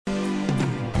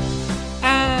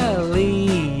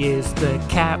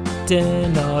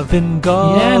captain of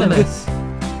Ingolimus.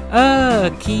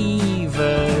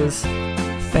 Akiva's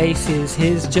faces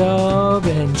his job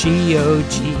in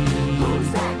GOG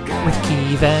with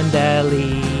Keeve and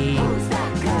Ellie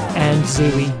and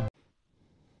Zooey.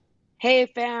 Hey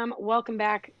fam, welcome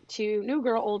back to New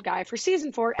Girl, Old Guy for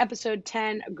Season 4, Episode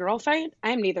 10, Girl Fight.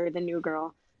 I am neither the new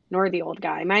girl nor the old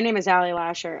guy. My name is Allie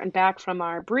Lasher, and back from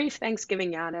our brief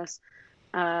Thanksgiving Yaddis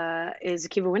is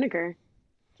Akiva Winokur.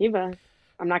 Akiva,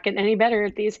 I'm not getting any better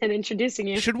at these and introducing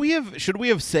you. Should we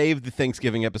have saved the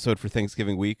Thanksgiving episode for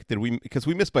Thanksgiving week? Because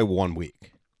we missed by 1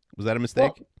 week. Was that a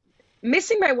mistake? Well,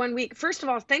 missing by 1 week. First of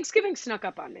all, Thanksgiving snuck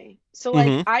up on me. So,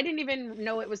 I didn't even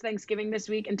know it was Thanksgiving this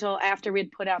week until after we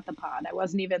had put out the pod. I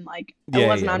wasn't even like, I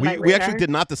wasn't on my radar. We actually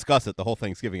did not discuss it the whole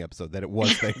Thanksgiving episode, that it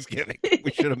was Thanksgiving.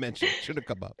 We should have mentioned it. Should have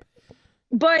come up.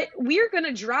 But we're going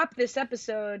to drop this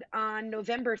episode on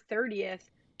November 30th,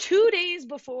 2 days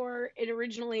before it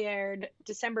originally aired,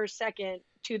 December 2nd,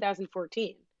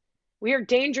 2014. We are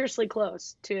dangerously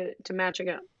close to matching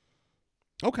up.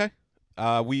 Okay.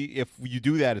 If you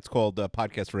do that, it's called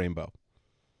Podcast Rainbow.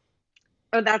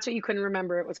 Oh, that's what you couldn't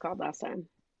remember it was called last time.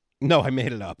 No, I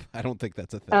made it up. I don't think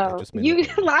that's a thing. Oh,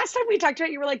 last time we talked about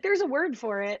it, you were like, "There's a word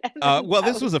for it." Well,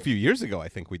 this was a few years ago. I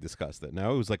think we discussed it.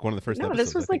 No, it was like one of the first episodes. No,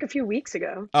 this was like a few weeks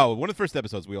ago. Oh, one of the first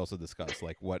episodes we also discussed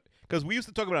like what, because we used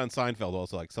to talk about it on Seinfeld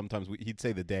also. Like sometimes he'd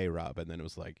say the day, Rob, and then it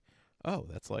was like, oh,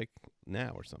 that's like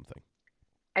now or something.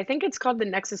 I think it's called the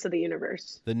Nexus of the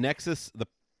Universe. The Nexus, but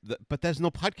there's no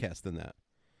podcast in that.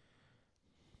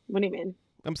 What do you mean?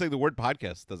 I'm saying the word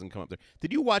podcast doesn't come up there.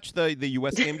 Did you watch the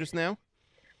U.S. game just now?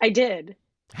 I did.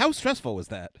 How stressful was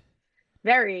that?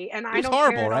 Very, and I don't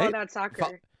care at all about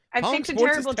soccer. I think it's a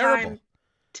terrible time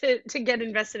to get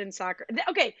invested in soccer.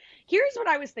 Okay, here's what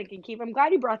I was thinking, Keith. I'm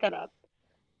glad you brought that up.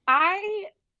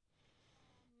 I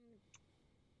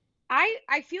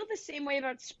feel the same way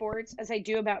about sports as I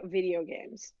do about video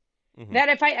games. Mm-hmm. That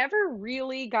if I ever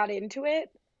really got into it,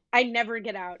 I never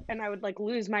get out, and I would like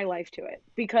lose my life to it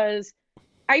because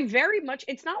I very much.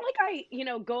 It's not like I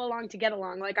go along to get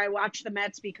along. Like I watch the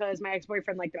Mets because my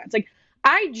ex-boyfriend liked the Mets. Like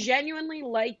I genuinely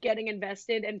like getting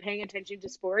invested and paying attention to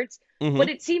sports, but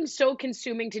it seems so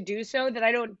consuming to do so that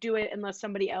I don't do it unless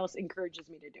somebody else encourages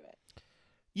me to do it.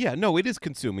 Yeah, no, it is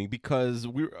consuming because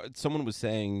someone was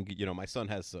saying, my son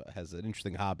has an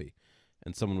interesting hobby,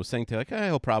 and someone was saying to like,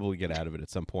 he'll probably get out of it at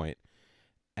some point.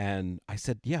 And I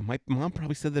said, yeah, my mom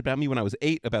probably said that about me when I was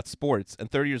 8 about sports, and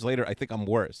 30 years later, I think I'm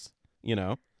worse,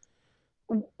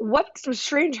 What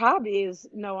strange hobby is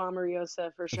Noam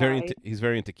Ariosa for sure? He's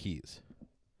very into keys.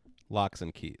 Locks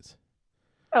and keys.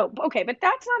 Oh, okay, but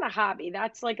that's not a hobby.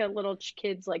 That's like a little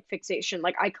kid's like fixation.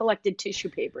 Like I collected tissue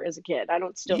paper as a kid. I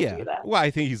don't still do that. Well,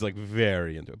 I think he's like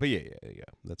very into it. But yeah,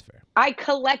 that's fair. I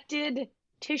collected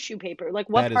tissue paper. Like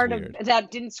what part of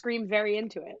that didn't scream very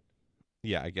into it?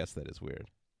 Yeah, I guess that is weird.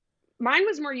 Mine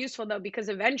was more useful though because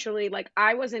eventually like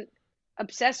I wasn't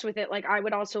obsessed with it. Like I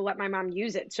would also let my mom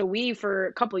use it. So we for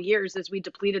a couple of years as we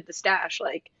depleted the stash,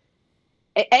 like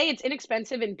A, it's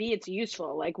inexpensive, and B, it's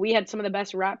useful. Like we had some of the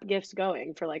best wrap gifts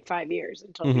going for like 5 years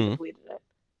until we depleted it.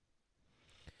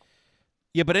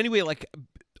 Yeah, but anyway, like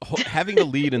having the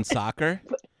lead in soccer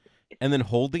and then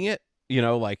holding it,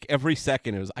 like every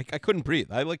second it was I couldn't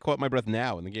breathe. I like caught my breath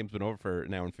now, and the game's been over for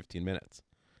an hour and 15 minutes.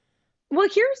 Well,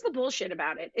 here's the bullshit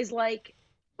about it is like,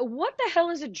 what the hell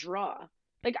is a draw?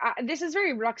 Like this is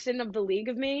very Ruxin of the league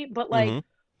of me, but like,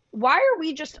 why are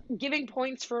we just giving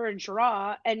points for a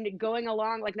draw and going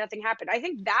along like nothing happened? I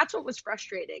think that's what was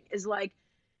frustrating is like,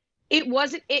 it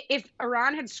wasn't, if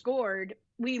Iran had scored,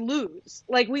 we lose.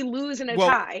 Like we lose in a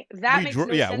tie. That makes no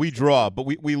sense. Yeah, we draw, but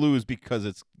we lose because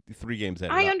it's 3 games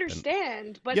ahead. I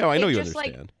understand, but yeah, I know you just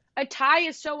understand. Like, a tie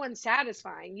is so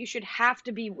unsatisfying. You should have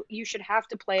to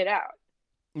play it out.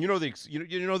 You know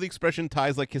the expression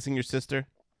 "ties like kissing your sister."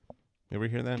 You ever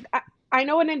hear that? I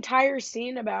know an entire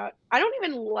scene about. I don't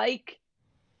even like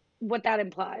what that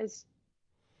implies.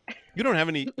 You don't have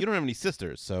any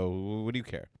sisters, so what do you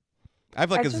care? I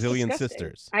have like a zillion disgusting.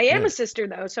 Sisters. I am a sister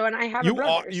though, and I have a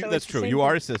brother. That's true. You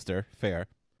are a sister. Fair.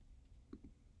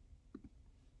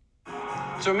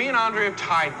 So me and Andre have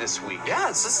tied this week.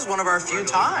 Yes, this is one of our few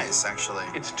ties, actually.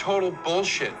 It's total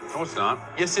bullshit. No, it's not.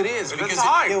 Yes, it is. Because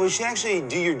we should actually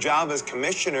do your job as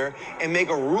commissioner and make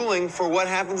a ruling for what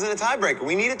happens in a tiebreaker.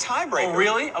 We need a tiebreaker. Oh,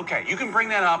 really? Okay, you can bring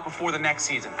that up before the next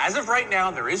season. As of right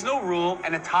now, there is no rule,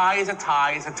 and a tie is a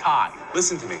tie is a tie.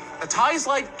 Listen to me. A tie is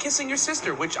like kissing your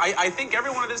sister, which I think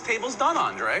everyone at this table's done,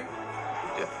 Andre.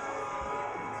 Yeah.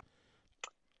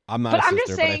 I'm not. But a sister, I'm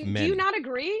just saying, but do you not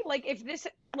agree? Like, if this,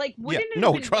 like, wouldn't it?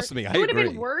 No, have been trust worse? me, I It would have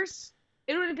agree. been worse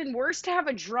It would have been worse to have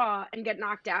a draw and get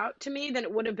knocked out to me than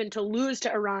it would have been to lose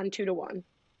to Iran 2-1.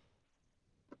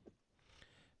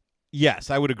 Yes,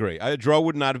 I would agree. A draw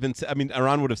would not have been. I mean,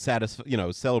 Iran would have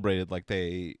celebrated like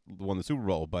they won the Super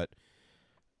Bowl, but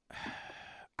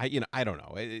I don't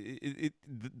know. The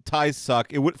ties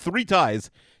suck. It would 3 ties.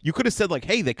 You could have said like,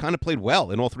 hey, they kind of played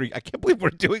well in all 3. I can't believe we're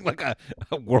doing like a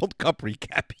World Cup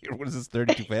recap here. What is this,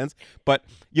 32 fans? But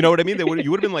you know what I mean. You would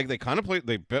have been like, they kind of played.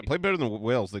 They played better than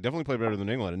Wales. They definitely played better than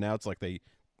England. And now it's like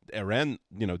Iran,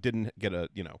 didn't get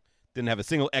didn't have a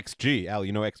single XG. Al,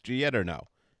 you know XG yet or no?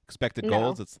 Expected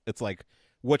goals. It's like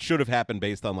what should have happened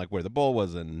based on like where the ball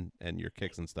was and your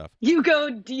kicks and stuff. Do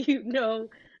you know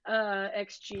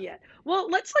XG yet? Well,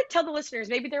 let's like tell the listeners,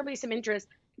 maybe there'll be some interest.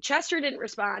 Chester didn't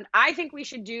respond. I think we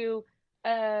should do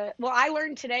well, I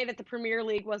learned today that the Premier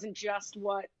League wasn't just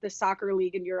what the soccer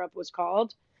league in Europe was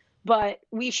called, but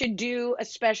we should do a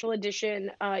special edition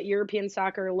European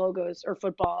soccer logos or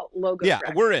football logos. Yeah,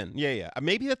 record. we're in. Yeah.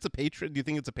 Maybe that's a patron. Do you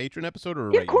think it's a patron episode or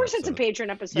a Yeah, of course episode? It's a patron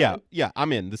episode. Yeah,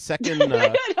 I'm in. The second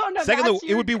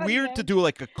it would be weird to do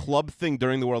like a club thing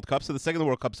during the World Cup. So the second the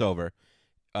World Cup's over,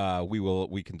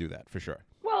 we can do that for sure.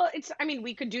 Well,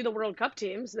 we could do the World Cup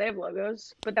teams. They have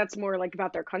logos, but that's more like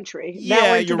about their country.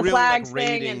 Yeah, you're the really flags like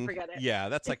thing and forget it. Yeah,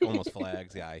 that's like almost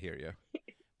flags. Yeah, I hear you.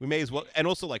 We may as well, and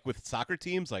also like with soccer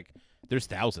teams, like there's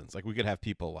thousands. Like we could have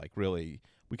people like really.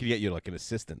 We could get you like an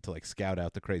assistant to like scout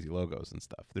out the crazy logos and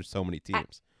stuff. There's so many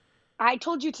teams. I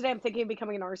told you today I'm thinking of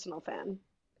becoming an Arsenal fan.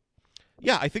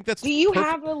 Yeah, I think that's. Do you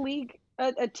have a league,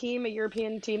 a team, a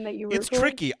European team that you root for? It's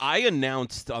tricky. I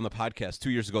announced on the podcast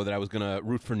 2 years ago that I was going to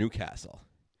root for Newcastle.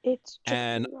 It's tricky.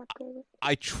 And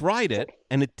I tried it,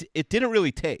 and it didn't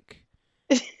really take.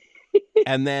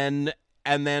 and then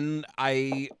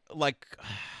I like.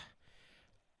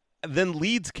 Then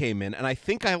Leeds came in, and I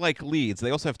think I like Leeds. They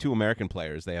also have 2 American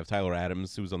players. They have Tyler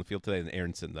Adams, who was on the field today, and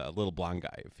Aronson, the little blonde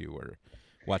guy, if you were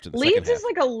watching the Leeds second half. is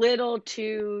like a little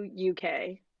too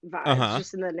UK vibes,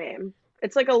 just in the name.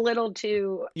 It's like a little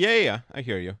too... Yeah, I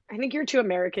hear you. I think you're too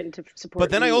American to support But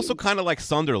then Leeds. I also kind of like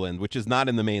Sunderland, which is not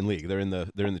in the main league. They're in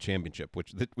the championship,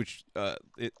 which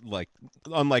like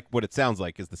unlike what it sounds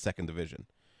like is the second division.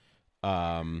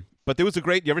 But there was a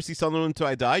great. You ever see Sunderland Until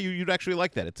I Die? You'd actually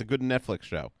like that. It's a good Netflix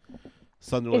show.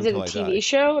 Sunderland Is it a Until I TV Die.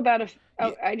 show about a?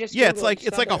 Oh, I just it's like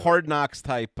Sunderland. a Hard Knocks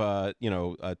type,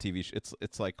 TV show.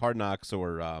 It's like Hard Knocks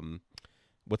or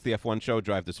what's the F1 show?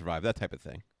 Drive to Survive, that type of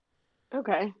thing.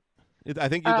 Okay. I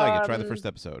think you'd like it. Try the first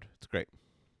episode. It's great.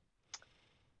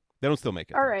 They don't still make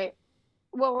it. All right.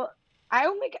 Well,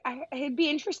 it'd be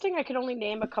interesting. I could only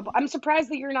name a couple. I'm surprised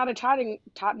that you're not a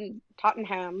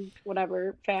Tottenham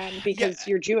whatever fan because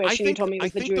you're Jewish and you told me it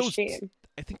was the Jewish team.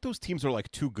 I think those teams are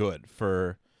like too good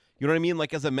for, you know what I mean?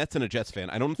 Like as a Mets and a Jets fan,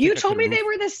 I don't. You told me they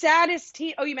were the saddest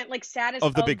team. Oh, you meant like saddest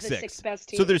of the big six. 6 best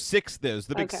teams. So there's 6. There's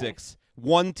the big 6.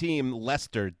 One team,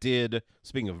 Leicester, did.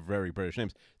 Speaking of very British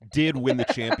names, did win the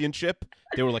championship.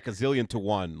 They were like a zillion to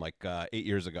 1, like 8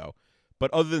 years ago.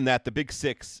 But other than that, the big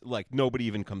 6, like nobody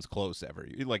even comes close ever.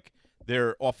 Like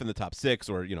they're off in the top 6,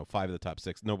 or 5 of the top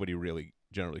 6. Nobody really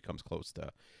generally comes close to.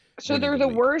 So they're the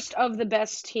worst of the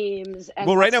best teams. And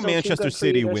well, right now Manchester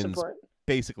City wins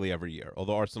basically every year.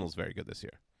 Although Arsenal's very good this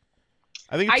year.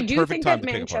 I think it's a perfect time to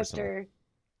pick up Arsenal.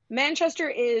 Manchester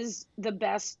is the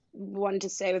best one to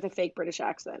say with a fake British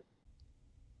accent.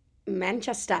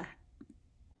 Manchester.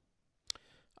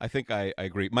 I think I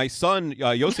agree. My son,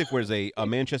 Yosef, wears a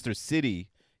Manchester City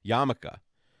yarmulke,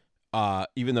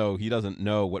 even though he doesn't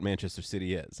know what Manchester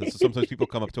City is. So sometimes people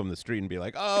come up to him in the street and be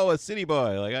like, oh, a City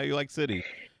boy. Like, oh, you like City.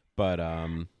 But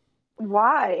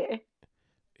why?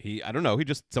 I don't know.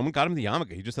 Someone got him the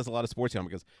yarmulke. He just has a lot of sports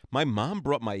yarmulkes. My mom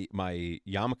brought my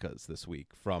yarmulkes this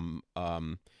week from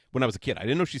when I was a kid. I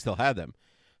didn't know she still had them.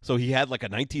 So he had like a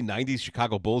 1990s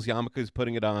Chicago Bulls yarmulke. He's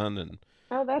putting it on, and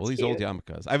all these cute. old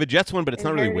yarmulkes. I have a Jets one, but it's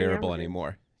not really wearable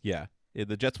anymore. Yeah,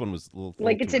 the Jets one was a little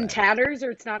like it's in tatters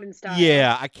or it's not in style.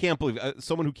 Yeah, I can't believe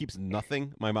someone who keeps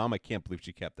nothing. My mom, I can't believe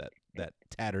she kept that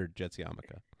tattered Jets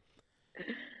yarmulke.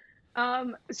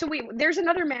 So there's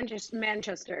another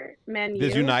Manchester Man U.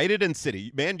 There's United and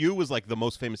City. Man U was like the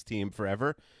most famous team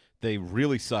forever. They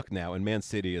really suck now, and Man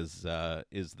City is like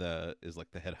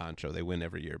the head honcho. They win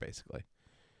every year basically.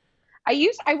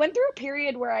 I went through a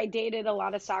period where I dated a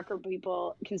lot of soccer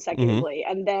people consecutively,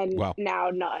 and then now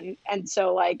none. And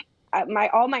so like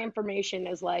all my information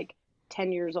is like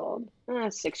 10 years old,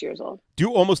 6 years old. Do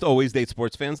you almost always date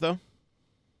sports fans though?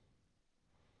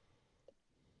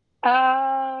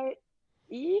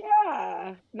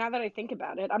 Yeah. Now that I think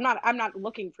about it, I'm not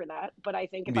looking for that, but I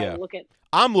think if I look at,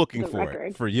 I'm looking for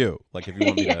it for you. Like if you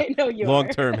want me to long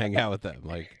term hang out with them,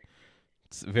 like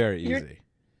it's very easy.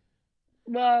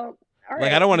 Well, all right.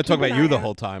 Like, I don't want to talk keep about an you eye the out.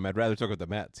 whole time. I'd rather talk about the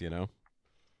Mets, Oh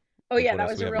Like, yeah, what that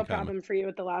else was we a have real in common. problem for you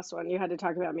with the last one. You had to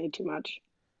talk about me too much.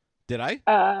 Did I?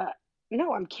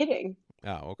 No, I'm kidding.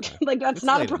 Oh, okay. Like that's It's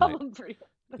not a late at night. problem for you.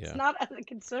 That's Yeah. not a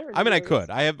concern. I mean, I really.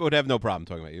 could. Would have no problem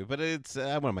talking about you, but it's what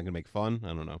am I going to make fun? I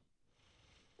don't know.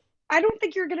 I don't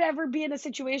think you're gonna ever be in a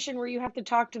situation where you have to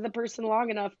talk to the person long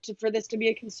enough for this to be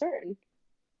a concern.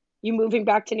 You moving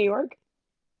back to New York?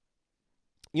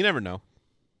 You never know.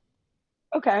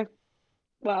 Okay.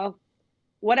 Well,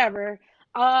 whatever.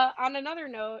 On another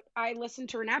note, I listened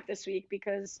to Renap this week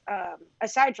because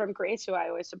aside from Grace, who I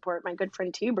always support, my good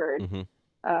friend T-Bird hmm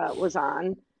was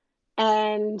on,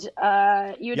 and you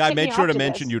had Yeah, I tipped made me sure off to to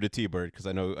mention this. you to T-Bird because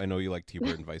I know you like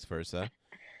T-Bird and vice versa.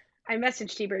 I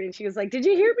messaged T-Bird and she was like, "Did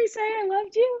you hear me say I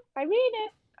loved you? I mean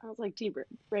it." I was like, "T-Bird,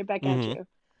 right back at hmm you."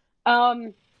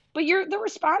 But the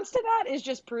response to that is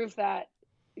just proof that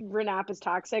Renap is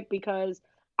toxic because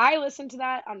I listened to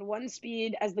that on one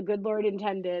speed as the good Lord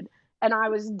intended, and I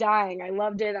was dying. I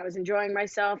loved it. I was enjoying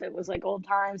myself. It was like old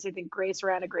times. I think Grace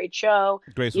ran a great show.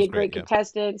 Grace You was had great great. Yeah.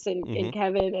 contestants and hmm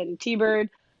Kevin and T-Bird.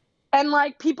 And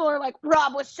like people are like,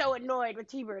 Rob was so annoyed with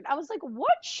T-Bird. I was like,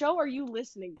 what show are you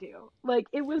listening to? Like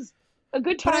it was a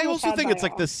good time. But I was also had think by it's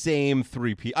like all. the same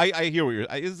three people. I hear what you're.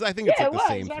 I think it's Yeah, like it the was.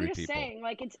 same But I'm three just people. saying,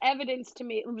 like it's evidence to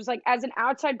me. It was like as an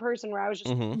outside person where I was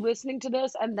just hmm listening to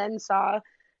this and then saw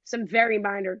some very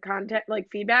minor content like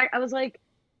feedback. I was like,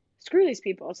 screw these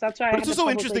people. So that's why I But had it's to also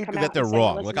publicly interesting come that out they're and say,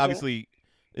 wrong. listen Like to it. obviously,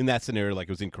 in that scenario, like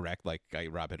it was incorrect. Like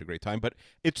Rob had a great time, but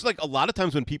it's like a lot of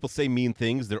times when people say mean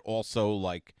things, they're also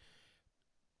like,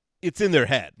 it's in their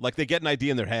head. Like they get an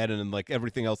idea in their head, and then like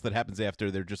everything else that happens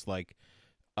after, they're just like,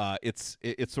 it's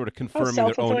sort of Oh, confirming their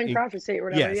own. self-fulfilling prophecy or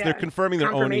whatever. Yes, Yeah. they're confirming their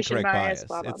own Confirmation incorrect bias,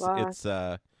 bias. blah, blah, blah.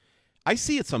 It's I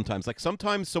see it sometimes. Like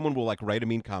sometimes someone will like write a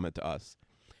mean comment to us,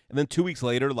 and then 2 weeks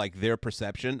later, like their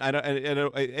perception. I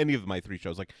don't any of my three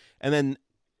shows like, and then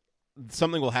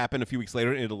something will happen a few weeks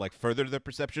later, and it'll like further their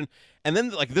perception. And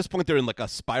then like at this point, they're in like a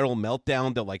spiral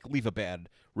meltdown. They'll like leave a bad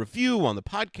review on the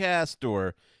podcast,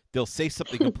 or they'll say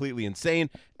something completely insane.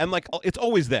 And like it's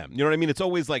always them. You know what I mean? It's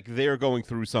always like they're going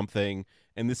through something,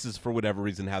 and this is for whatever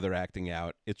reason how they're acting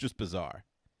out. It's just bizarre.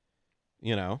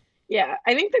 You know? Yeah,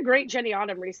 I think the great Jenny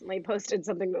Autumn recently posted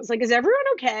something that was like, "Is everyone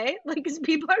okay?" Like, because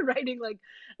people are writing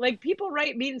like people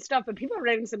write mean stuff, but people are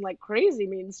writing some like crazy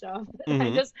mean stuff. And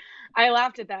Mhm. I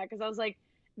laughed at that because I was like,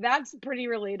 that's pretty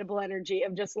relatable energy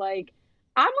of just like,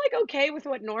 I'm like okay with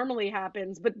what normally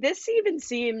happens, but this even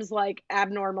seems like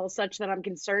abnormal, such that I'm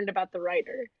concerned about the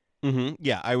writer.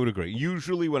 Yeah, I would agree.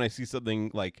 Usually when I see something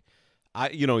like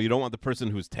you don't want the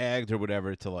person who's tagged or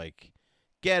whatever to like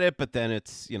get it, but then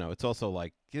it's it's also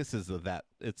like this is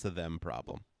it's a them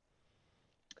problem.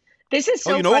 This is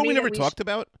so Oh, you know what funny we that never talked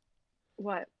about?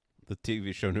 What? The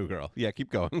TV show New Girl. Yeah,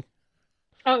 keep going.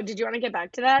 Oh, did you want to get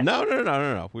back to that? No.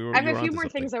 We I have you were a few onto more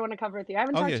something. things I want to cover with you. I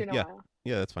haven't Oh talked yeah, to you in a yeah, while.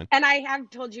 yeah. That's fine. And I have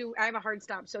told you I have a hard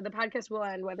stop, so the podcast will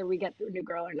end whether we get through New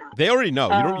Girl or not. They already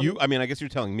know. You don't. Um, You. I mean, I guess you're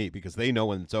telling me because they know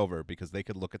when it's over because they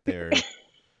could look at their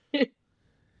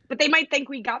But they might think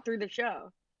we got through the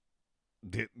show.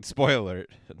 spoiler alert.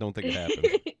 I don't think it happened.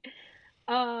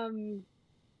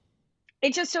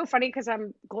 It's just so funny because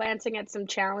I'm glancing at some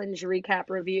challenge recap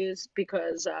reviews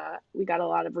because we got a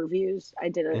lot of reviews. I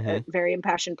did a very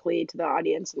impassioned plea to the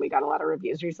audience, and we got a lot of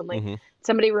reviews recently. Mhm.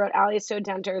 Somebody wrote, "Ali is so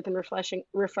down to earth and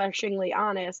refreshingly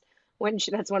honest."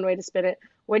 That's one way to spin it.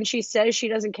 When she says she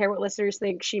doesn't care what listeners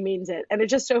think, she means it. And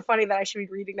it's just so funny that I should be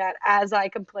reading that as I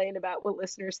complain about what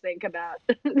listeners think about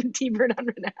T-Bird on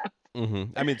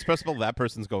Renap. I mean, it's possible that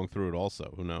person's going through it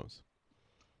also. Who knows?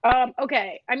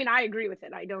 Okay. I mean, I agree with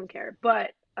it. I don't care,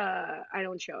 but I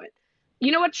don't show it.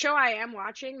 You know what show I am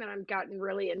watching that I've gotten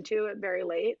really into it very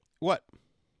late? What?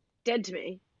 Dead to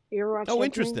Me. You ever watch Dead Oh, to Me?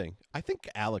 interesting. I think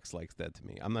Alex likes Dead to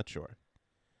Me. I'm not sure.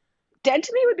 Dead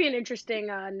to Me would be an interesting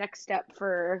next step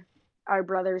for our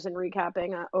brothers in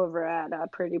recapping over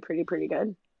at Pretty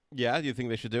Good. Yeah, do you think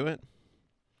they should do it?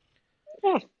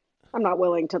 Yeah. I'm not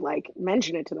willing to like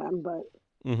mention it to them, but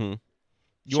You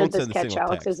should won't this send a catch single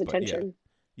Alex's text, but attention?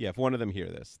 Yeah, if one of them hear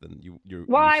this, then you're.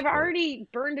 Well, you I've support it. already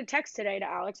burned a text today to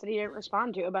Alex that he didn't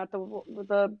respond to about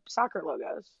the soccer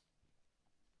logos.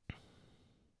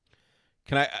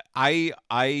 Can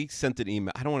I sent an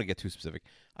email. I don't want to get too specific.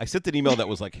 I sent an email that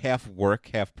was like half work,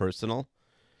 half personal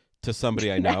to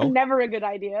somebody I know Never a good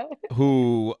idea.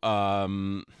 who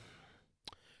I'd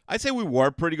say we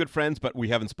were pretty good friends, but we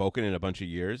haven't spoken in a bunch of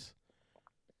years.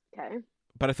 Okay.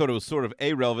 But I thought it was sort of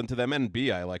A, relevant to them, and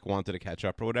B, I like wanted to catch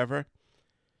up or whatever.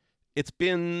 It's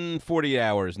been 48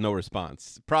 hours, no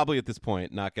response. Probably at this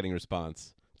point, not getting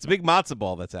response. It's a big matzo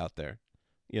ball that's out there,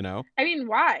 you know? I mean,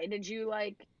 why? Did you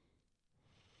like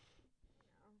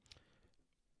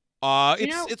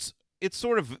It's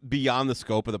sort of beyond the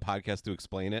scope of the podcast to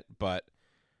explain it, but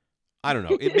I don't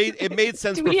know. It made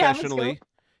sense professionally.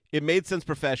 It made sense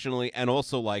professionally, and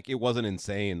also like it wasn't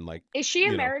insane. Like, is she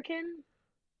American?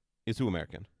 Is who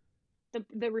American?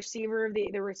 The receiver of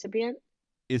the recipient.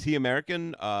 Is he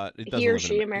American? He or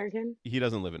she American? He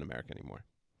doesn't live in America anymore.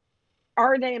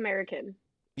 Are they American?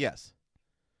 Yes.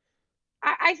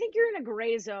 I think you're in a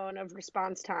gray zone of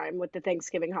response time with the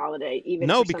Thanksgiving holiday. Even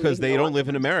no, because they don't live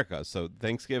in America, so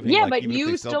Thanksgiving. Yeah, but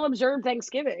you still observe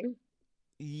Thanksgiving.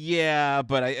 Yeah,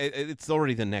 but it's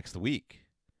already the next week.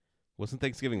 Wasn't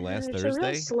Thanksgiving last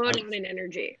Thursday? It's a real slow down in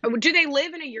energy. Do they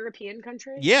live in a European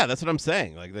country? Yeah, that's what I'm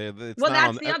saying. Like, that's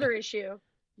the other issue.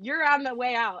 You're on the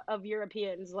way out of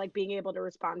Europeans like being able to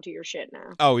respond to your shit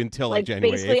now. Oh, until like January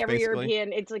 8th, basically every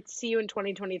European, it's like see you in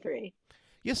 2023.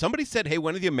 Yeah, somebody said, "Hey,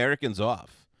 when are the Americans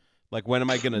off? Like, when am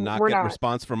I going to not get a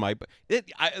response from my?"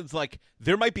 It's like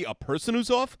there might be a person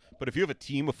who's off, but if you have a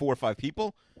team of 4 or 5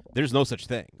 people, there's no such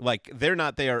thing. Like, they're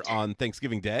not there on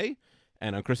Thanksgiving Day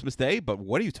and on Christmas Day. But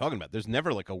what are you talking about? There's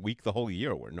never like a week the whole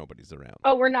year where nobody's around.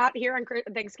 Oh, we're not here on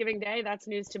Thanksgiving Day. That's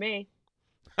news to me.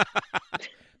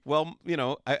 Well,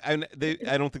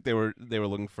 I don't think they were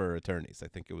looking for attorneys. I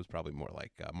think it was probably more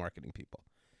like marketing people.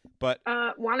 But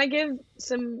want to give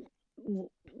some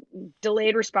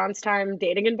delayed response time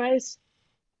dating advice?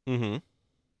 Mm-hmm.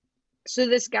 So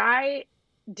this guy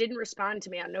didn't respond to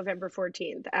me on November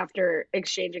 14th after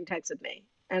exchanging texts with me,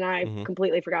 and I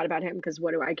completely forgot about him because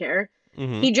what do I care?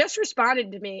 Mm-hmm. He just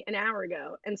responded to me an hour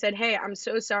ago and said, "Hey, I'm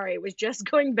so sorry. I was just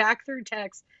going back through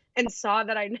text and saw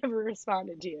that I never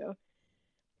responded to you."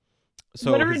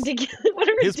 So what a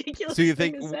ridiculous so you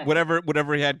thing think to say.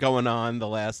 whatever he had going on the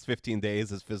last 15 days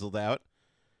has fizzled out?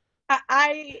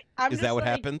 I'm Is that what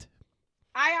happened?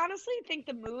 I honestly think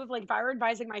the move, like if I were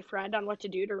advising my friend on what to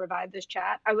do to revive this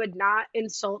chat, I would not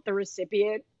insult the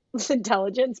recipient's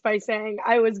intelligence by saying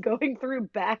I was going through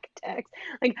back text.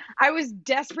 Like I was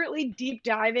desperately deep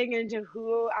diving into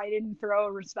who I didn't throw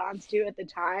a response to at the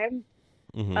time.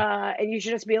 Mm-hmm. And you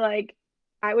should just be like,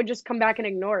 I would just come back and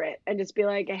ignore it and just be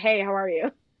like, "Hey, how are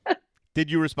you?"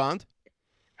 Did you respond?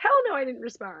 Hell no, I didn't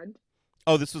respond.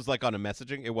 Oh, this was like on a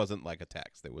messaging? It wasn't like a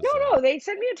text. It was No, they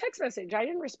sent me a text message. I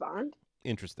didn't respond.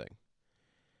 Interesting.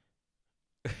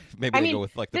 Maybe they go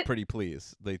with like the pretty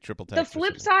please. They triple text. The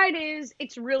flip side is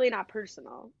it's really not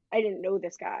personal. I didn't know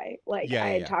this guy. Like I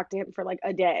had talked to him for like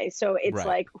a day. So it's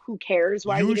like, who cares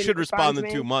why you he should didn't respond in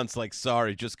to 2 months like,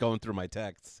 "Sorry, just going through my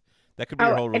texts." That could be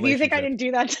your whole relationship. If you think I didn't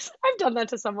do that, I've done that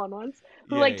to someone once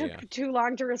who took too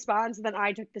long to respond, so then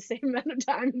I took the same amount of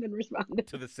time and then responded.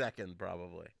 To the second,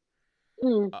 probably.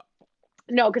 No,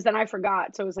 because then I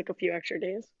forgot, so it was like a few extra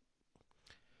days.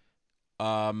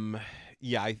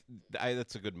 Yeah,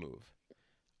 that's a good move.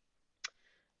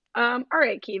 All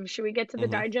right, Keeve, should we get to the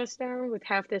digest now with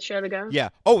half this show to go? Yeah.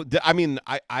 Oh, did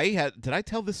I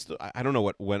tell this? I don't know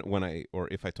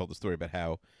if I told the story about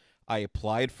how I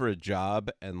applied for a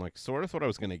job and like sort of thought I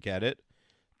was going to get it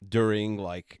during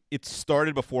like it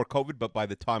started before COVID, but by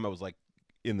the time I was like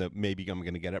in the maybe I'm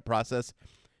going to get it process,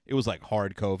 it was like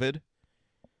hard COVID.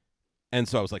 And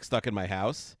so I was like stuck in my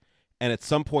house. And at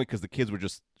some point, because the kids were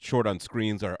just short on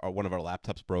screens, or one of our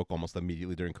laptops broke almost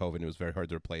immediately during COVID, and it was very hard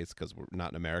to replace because we're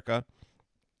not in America.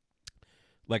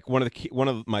 Like one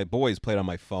of my boys played on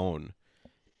my phone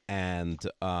and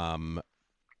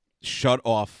shut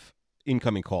off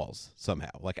incoming calls somehow,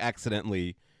 like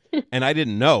accidentally. And I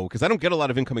didn't know because I don't get a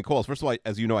lot of incoming calls. First of all,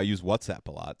 as you know, I use WhatsApp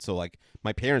a lot. So like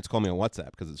my parents call me on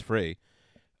WhatsApp because it's free.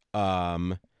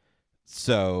 I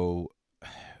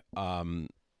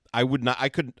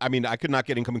could not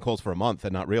get incoming calls for a month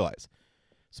and not realize.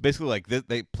 So basically, like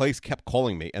the place kept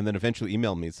calling me, and then eventually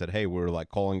emailed me and said, "Hey, we're like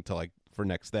calling to like for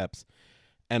next steps,"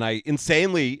 and I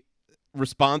insanely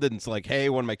responded and it's like, "Hey,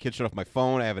 one of my kids shut off my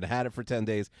phone. I haven't had it for 10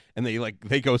 days," and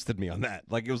they ghosted me on that.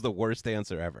 Like it was the worst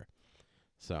answer ever.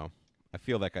 So I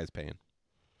feel that guy's pain.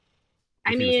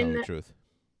 I mean, the truth.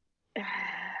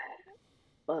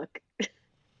 Look,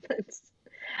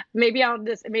 maybe I'll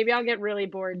get really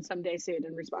bored someday soon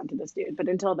and respond to this dude. But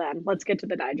until then, let's get to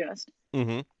the digest.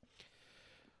 Mm-hmm.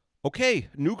 Okay,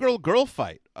 new girl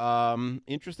fight.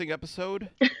 Interesting episode.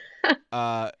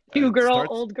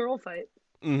 Old girl fight.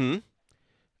 Mm-hmm.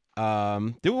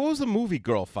 What was the movie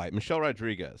Girl Fight? Michelle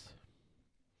Rodriguez.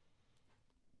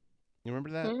 You remember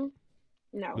that? Mm-hmm.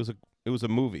 No. It was a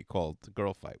movie called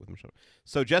Girl Fight with Michelle.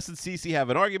 So Jess and Cece have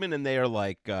an argument, and they are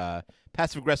like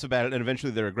passive aggressive about it, and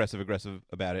eventually they're aggressive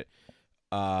about it.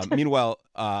 Meanwhile,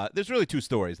 there's really two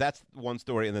stories. That's one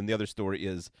story, and then the other story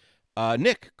is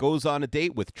Nick goes on a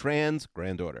date with trans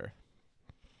granddaughter.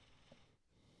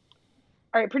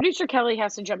 All right, producer Kelly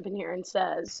has to jump in here and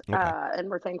says, Okay. and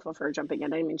we're thankful for her jumping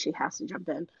in. I mean, she has to jump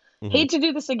in. Mhm. Hate to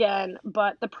do this again,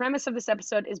 but the premise of this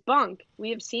episode is bunk.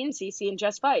 We have seen Cece and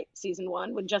Jess fight. Season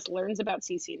 1, when Jess learns about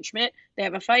Cece and Schmidt, they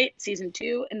have a fight. Season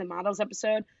 2, in the models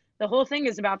episode, the whole thing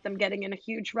is about them getting in a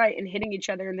huge fight and hitting each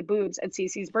other in the boobs at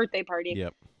Cece's birthday party.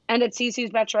 Yep. And at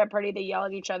Cece's bachelorette party, they yell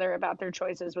at each other about their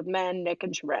choices with men, Nick,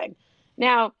 and Shreg.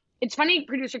 Now, it's funny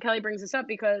producer Kelly brings this up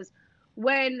because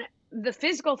when the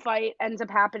physical fight ends up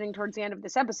happening towards the end of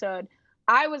this episode,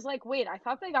 I was like, wait, I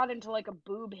thought they got into like a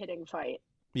boob hitting fight.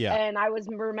 Yeah. And I was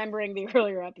remembering the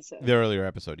earlier episode. The earlier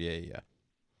episode, yeah.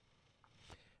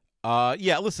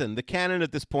 Yeah, listen, the canon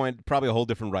at this point, probably a whole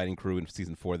different writing crew in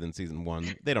season 4 than season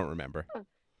 1. They don't remember.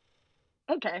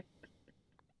 Okay.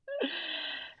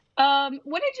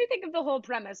 What did you think of the whole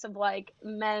premise of like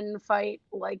men fight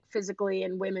like physically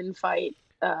and women fight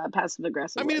passive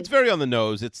aggressively? I mean, it's very on the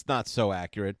nose. It's not so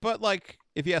accurate. But, like,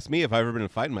 if you ask me if I've ever been in a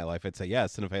fight in my life, I'd say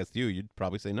yes. And if I asked you, you'd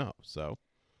probably say no. So,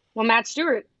 well, Matt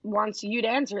Stewart wants you to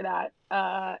answer that.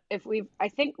 Let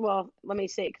me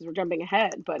say, because we're jumping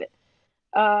ahead, but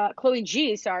Chloe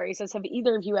G, says, have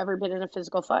either of you ever been in a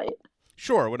physical fight?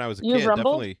 sure, when I was a You kid,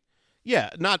 rumbled? definitely. Yeah,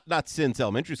 not since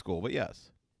elementary school, but yes.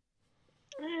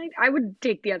 I would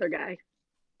take the other guy.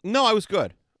 No, I was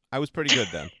good. I was pretty good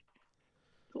then.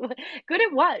 Good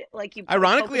at what? Like you.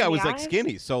 Ironically, I was like eyes?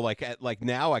 skinny, so like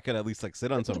now I could at least like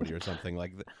sit on somebody or something.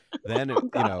 Like then,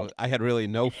 I had really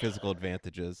no physical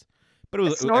advantages. But it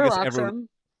was, I guess everyone.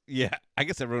 Yeah, I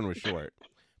guess everyone was short.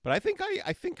 But I think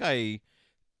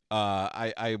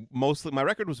I mostly my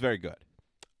record was very good.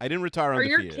 I didn't retire Are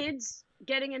undefeated. your kids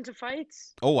getting into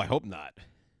fights? Oh, I hope not.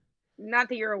 Not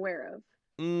that you're aware of.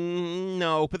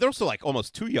 No, but they're also like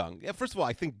almost too young. Yeah, first of all,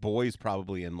 I think boys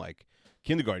probably in like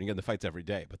kindergarten get into fights every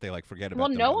day, but they like forget about. Well,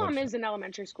 them Noam is in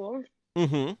elementary school.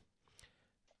 Mm-hmm.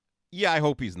 Yeah, I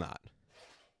hope he's not.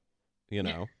 You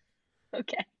know,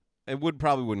 Okay. it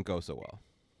probably wouldn't go so well.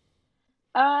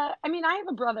 I mean, I have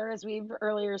a brother, as we've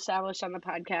earlier established on the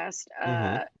podcast.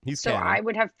 He's so canon. I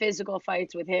would have physical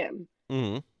fights with him.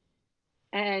 Mm-hmm.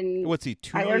 And What's he?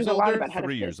 2 I years learned a older? lot about how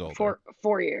 3 to years fist. older.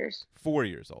 4 years. 4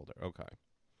 years older. Okay,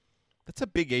 that's a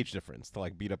big age difference to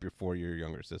like beat up your 4-year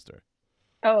younger sister.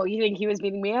 Oh, you think he was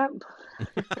beating me up?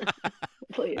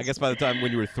 Please. I guess by the time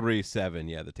when you were 3, 7,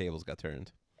 yeah, the tables got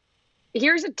turned.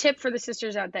 Here's a tip for the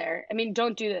sisters out there. I mean,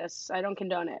 don't do this. I don't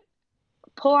condone it.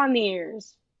 Pull on the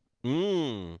ears.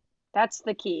 That's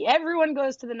the key. Everyone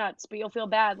goes to the nuts, but you'll feel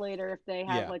bad later if they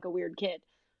have like a weird kid.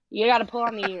 You got to pull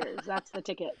on the ears. That's the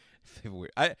ticket.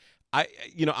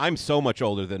 I'm so much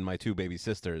older than my 2 baby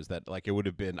sisters that like I would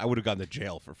have gone to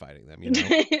jail for fighting them, you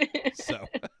know. So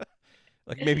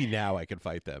like maybe now I could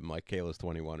fight them, like Kayla's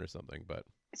 21 or something, but.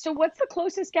 So what's the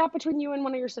closest gap between you and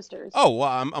one of your sisters? Oh, well,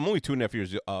 I'm only 2.5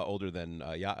 years older than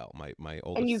Yael, my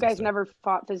oldest. And you guys sister. never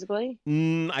fought physically?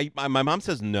 My mom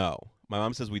says no. My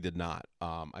mom says we did not.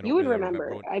 I don't. You would really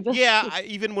remember.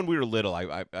 Even when we were little,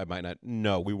 I might not.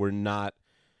 No, we were not.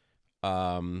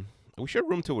 We shared a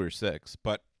room till we were 6,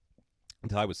 but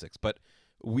until I was 6. But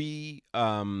we,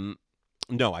 no,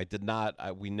 I did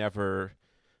not. We never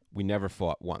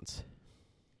fought once.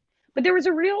 But there was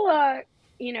a real,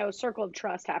 circle of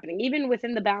trust happening, even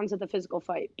within the bounds of the physical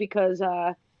fight, because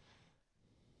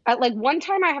at like one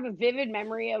time I have a vivid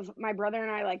memory of my brother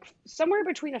and I like somewhere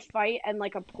between a fight and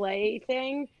like a play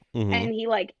thing, and he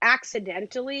like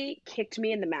accidentally kicked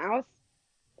me in the mouth,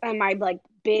 and my like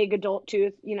big adult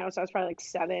tooth, so I was probably like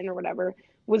 7 or whatever,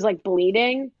 was like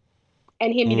bleeding,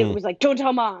 and he immediately was like, "Don't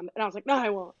tell mom," and I was like, "No, I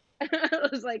won't."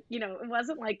 It was like, it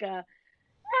wasn't like a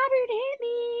Robert hit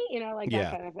me, like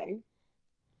that kind of thing.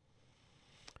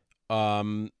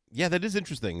 Yeah, that is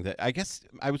interesting. That I guess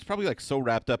I was probably like so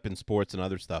wrapped up in sports and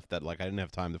other stuff that like I didn't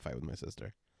have time to fight with my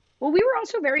sister. Well, we were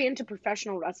also very into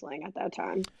professional wrestling at that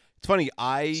time. It's funny. So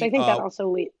I think that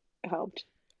also helped.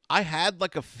 I had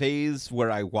like a phase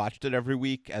where I watched it every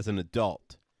week as an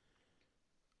adult,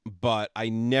 but I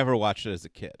never watched it as a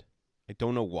kid. I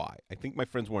don't know why. I think my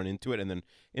friends weren't into it, and then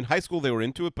in high school they were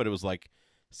into it, but it was like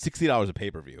 $60 a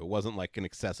pay-per-view. It wasn't like an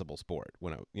accessible sport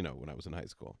when I was in high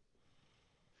school.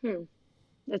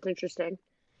 That's interesting.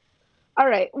 All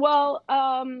right. Well,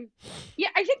 yeah,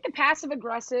 I think the passive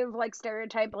aggressive like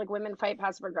stereotype, like women fight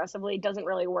passive aggressively, doesn't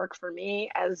really work for me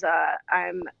as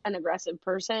I'm an aggressive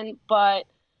person. But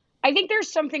I think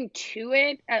there's something to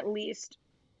it, at least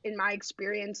in my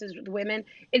experiences with women.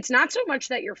 It's not so much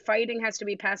that your fighting has to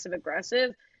be passive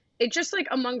aggressive. It's just like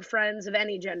among friends of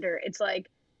any gender. It's like,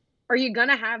 are you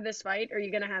gonna have this fight or are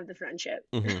you gonna have the friendship?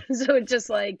 So it's just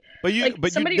like, but you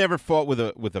somebody never fought with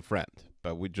a friend,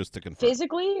 but we just to confirm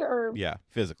physically or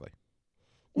physically.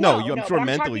 No, No, I'm no, sure but I'm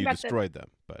mentally talking you about the- destroyed them,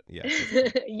 but yeah.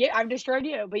 Yeah, I've destroyed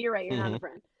you, but you're right. You're not a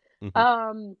friend.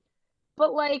 Mhm.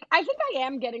 But like, I think I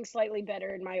am getting slightly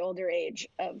better in my older age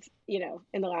of,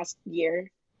 in the last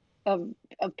year of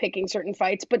picking certain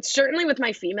fights. But certainly with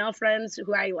my female friends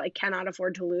who I like cannot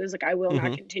afford to lose, like I will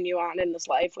not continue on in this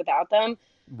life without them.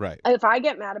 Right. If I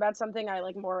get mad about something, I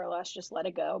like more or less just let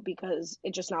it go because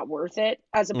it's just not worth it,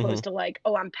 as opposed to like,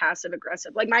 oh, I'm passive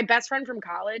aggressive. Like my best friend from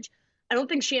college, I don't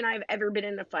think she and I have ever been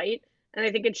in a fight. And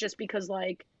I think it's just because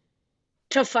like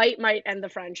to fight might end the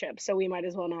friendship. So we might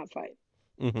as well not fight.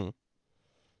 Mm-hmm.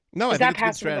 No, I Is think that it's a good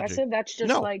passive strategy. aggressive? That's just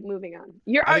No. like moving on. I think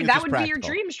it's That just would be your practical.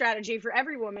 dream strategy for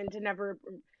every woman to never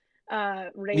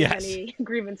raise Yes. any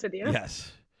grievance with you.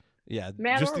 Yes. Yeah.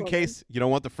 Man just or in woman. case you don't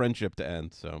want the friendship to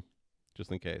end, so just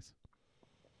in case.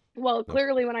 Well,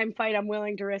 clearly when I'm fight, I'm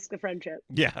willing to risk the friendship.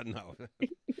 Yeah, no.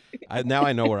 Now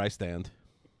I know where I stand.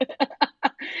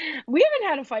 We haven't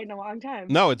had a fight in a long time.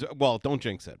 No, don't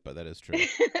jinx it, but that is true.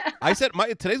 I said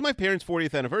today's my parents'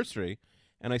 40th anniversary,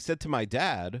 and I said to my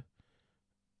dad,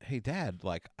 "Hey, Dad,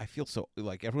 like I feel so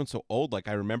like everyone's so old. Like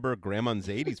I remember Grandma and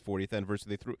Zadie's 40th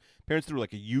anniversary. Parents threw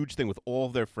like a huge thing with all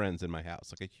of their friends in my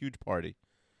house, like a huge party."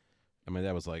 And my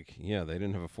dad was like, "Yeah, they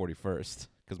didn't have a 41st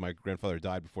because my grandfather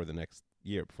died before the next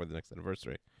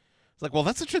anniversary." It's like, well,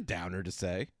 that's such a downer to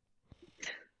say.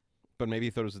 But maybe he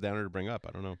thought it was a downer to bring up.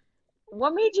 I don't know.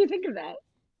 What made you think of that?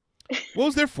 What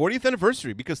was their 40th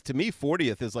anniversary? Because to me,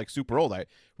 40th is like super old. I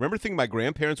remember thinking my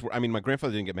grandparents were. I mean, my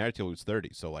grandfather didn't get married till he was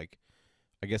 30, so like,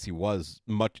 I guess he was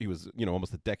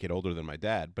almost a decade older than my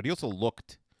dad. But he also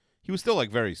he was still like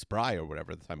very spry or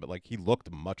whatever at the time. But like, he looked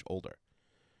much older.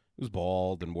 He was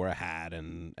bald and wore a hat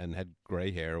and had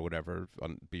gray hair or whatever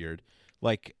on beard.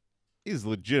 Like, he's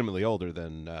legitimately older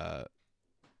than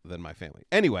my family.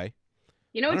 Anyway.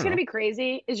 You know what's going to be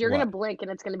crazy is you're What? going to blink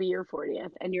and it's going to be your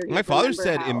 40th and you're going to My father remember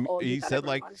said how old you he thought said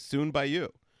everyone like was. soon by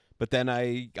you. But then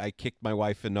I kicked my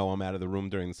wife and Noam out of the room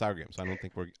during the soccer game, so I don't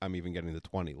think I'm even getting to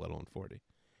 20, let alone 40.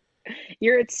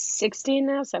 You're at 16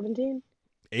 now, 17?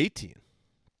 18.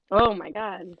 Oh my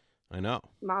god. I know.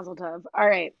 Mazel tov. All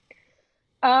right.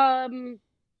 So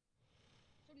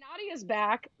Nadia's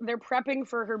back. They're prepping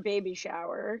for her baby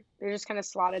shower. They just kind of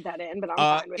slotted that in, but I'm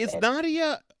fine with is it.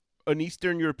 Nadia an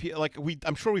Eastern European? Like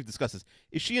I'm sure we've discussed this.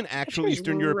 Is she an actual she's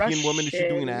Eastern European woman? Is she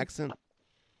doing an Russian. accent?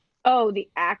 Oh, the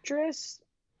actress?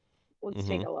 Let's Mm-hmm.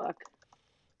 take a look.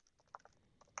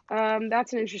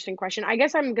 That's an interesting question. I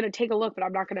guess I'm going to take a look, but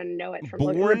I'm not going to know it from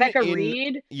looking. Rebecca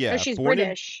Reed? Yeah, No, she's born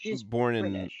British. She's born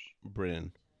in British.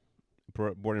 Britain.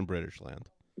 Born in British land.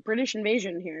 British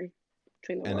invasion here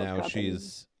between the And World now Cup and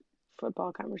she's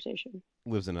football conversation.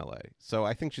 lives in LA. So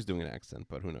I think she's doing an accent,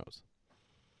 but who knows?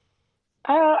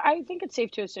 I think it's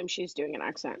safe to assume she's doing an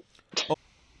accent. Oh.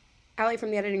 Allie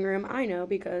from the editing room, I know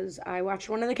because I watched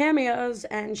one of the cameos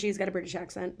and she's got a British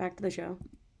accent. Back to the show.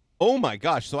 Oh my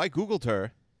gosh, so I Googled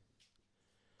her.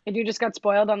 And you just got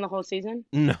spoiled on the whole season?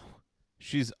 No.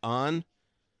 She's on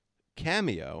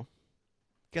Cameo.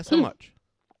 Guess how much?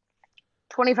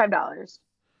 $25.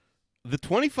 The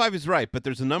 25 is right, but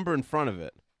there's a number in front of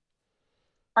it.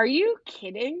 Are you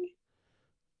kidding?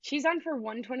 She's on for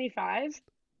 $125?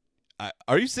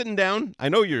 Are you sitting down? I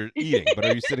know you're eating, but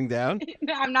are you sitting down?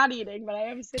 No, I'm not eating, but I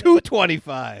am sitting.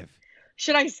 $2.25.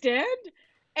 Should I stand?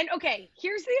 And okay,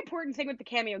 here's the important thing with the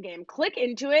Cameo game. Click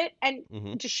into it,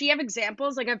 and does she have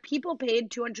examples? Like, have people paid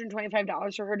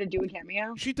 $225 for her to do a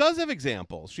cameo? She does have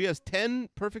examples. She has 10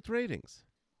 perfect ratings.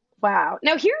 Wow.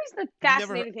 Now, here's the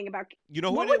fascinating thing about... You know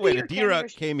who? what would Wait, be your Adira cameo-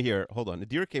 came here. Hold on.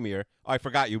 Adira came here. Oh, I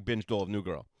forgot you binged all of New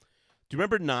Girl. Do you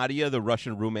remember Nadia, the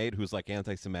Russian roommate who's like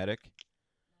anti-Semitic?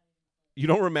 You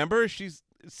don't remember? She's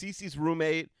Cece's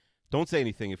roommate. Don't say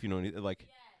anything if you know anything. Like,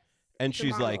 and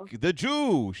she's model. like, the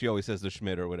Jew. She always says the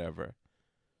Schmidt or whatever.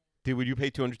 Would you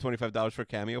pay $225 for a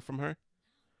cameo from her?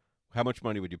 How much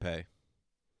money would you pay?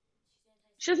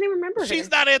 She doesn't even remember her.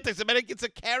 She's not anti-Semitic. It's a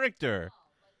character.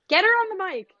 Get her on the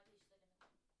mic.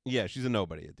 Yeah, she's a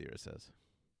nobody, Adira says.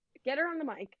 Get her on the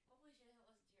mic.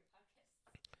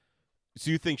 So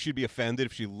you think she'd be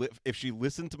offended if she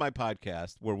listened to my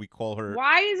podcast where we call her?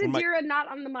 Why is when my- Adira not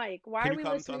on the mic? Why Can are you we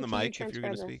comment listening on the to you mic if you're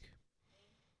going to transcribe speak?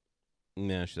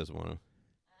 No, she doesn't want to. this?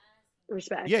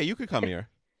 Respect. Yeah, you could come here.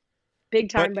 Big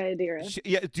time But by Adira.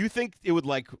 Yeah, do you think it would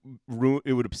like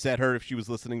it would upset her if she was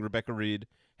listening to Rebecca Reed?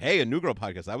 Hey, a New Girl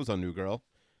podcast. I was on New Girl.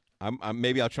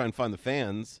 Maybe I'll try and find the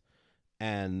fans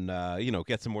and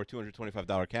get some more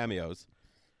 $225 cameos.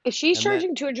 If she's And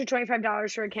charging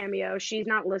 $225 for a cameo, she's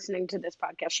not listening to this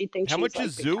podcast. She thinks How she's much like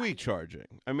is big Zooey time. charging?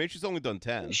 I mean, she's only done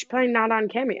 10. She's probably not on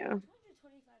Cameo.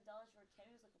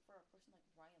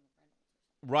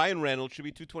 Ryan Reynolds should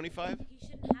be $225. He shouldn't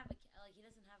have he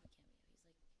doesn't have a cameo.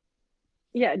 He's like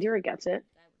Yeah, Dira gets it.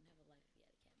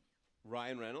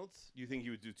 Ryan Reynolds? You think he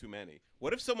would do too many?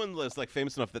 What if someone was like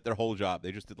famous enough that their whole job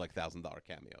they just did like $1,000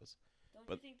 cameos?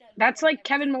 But That's like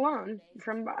Kevin Malone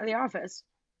from The Office.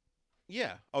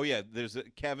 yeah, oh yeah. There's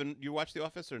Kevin. You watch The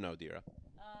Office or no, Dira?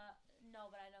 No,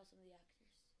 but I know some of the actors.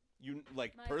 You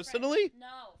like My personally? Friends, no,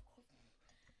 of course.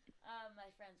 My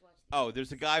friends watch. Oh,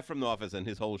 there's a guy from The Office, and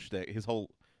his whole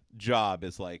job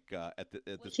is like at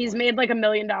this. He's point. made like $1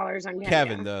 million on Cameo.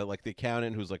 Kevin, the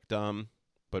accountant who's like dumb,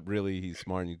 but really he's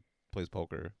smart and he plays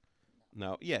poker.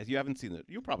 No, yeah, you haven't seen it.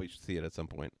 You probably should see it at some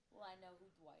point. Well, I know who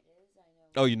Dwight is. I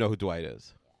know. Oh, you know who Dwight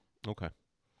is? Yeah. Okay. I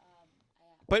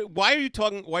have. But why are you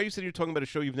talking? Why are you saying you're talking about a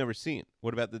show you've never seen?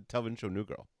 What about the television show New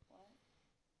Girl? What?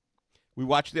 We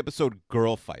watched the episode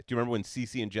Girl Fight. Do you remember when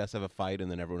Cece and Jess have a fight and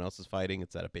then everyone else is fighting?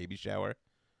 It's at a baby shower.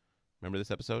 Remember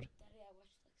this episode? Daddy, I watched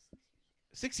like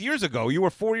 6 years ago. You were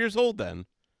 4 years old then.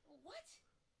 What?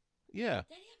 Yeah. Daddy,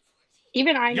 I'm 14.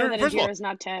 Even I know You're- that first of all- Adira's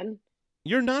not 10.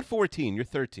 You're not 14. You're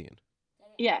 13. Daddy,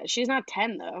 Yeah, she's not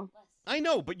 10 though. less. I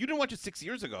know, but you didn't watch it 6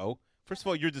 years ago. First of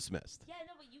all, you're dismissed. Yeah,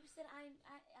 no, but you said I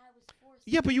was forced.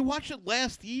 Yeah, but you watched it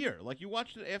last year. Like you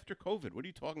watched it after COVID. What are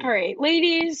you talking All about? right,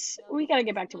 ladies, No, we gotta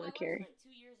get back to no, I work watched here. Like 2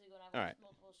 years ago, and I've All watched right.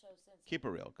 multiple shows since. Keep it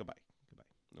real. Goodbye. Goodbye.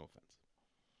 No offense.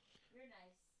 You're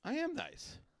nice. I am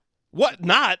nice. What?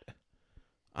 Not?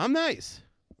 I'm nice.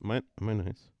 Am I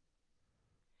nice?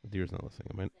 Deer's not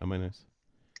listening. Am I nice?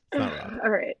 It's not Rob. All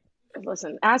right,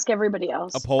 listen, ask everybody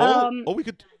else. A poll? Oh, we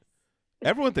could.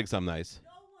 Everyone thinks I'm nice.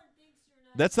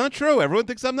 That's not true. Everyone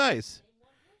thinks I'm nice.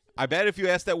 I bet if you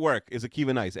asked at work, is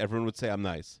Akiva nice? Everyone would say I'm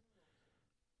nice.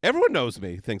 Everyone knows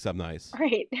me, thinks I'm nice. All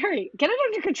right, get it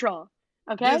under control,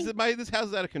 okay? This house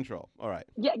is out of control. All right.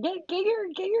 Yeah, get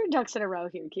your ducks in a row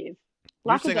here, Keith.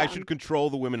 You're Lock it saying I down. should control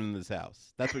the women in this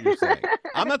house. That's what you're saying.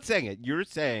 I'm not saying it. You're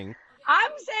saying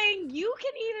I'm saying you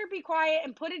can either be quiet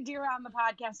and put Adira on the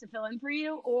podcast to fill in for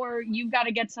you, or you've got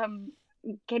to get some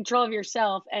control of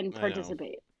yourself and I know.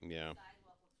 participate. yeah.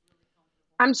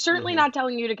 I'm certainly Mhm. not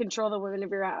telling you to control the women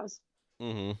of your house.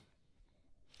 Mm-hmm.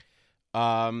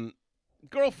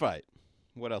 Girl fight.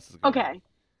 What else is going on? Okay.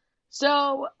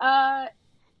 So, Master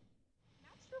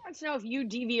wants to know if you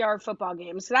DVR football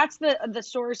games. So that's the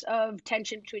source of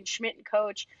tension between Schmidt and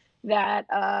Coach,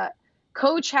 that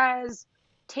Coach has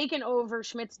taken over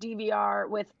Schmidt's DVR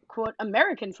with, quote,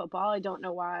 American football. I don't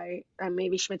know why.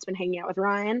 Maybe Schmidt's been hanging out with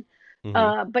Ryan.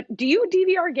 Mhm. But do you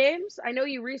DVR games? I know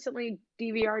you recently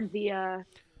DVR'd the US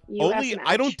Only match.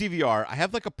 I don't DVR. I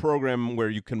have like a program where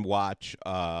you can watch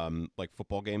like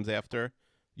football games after.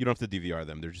 You don't have to DVR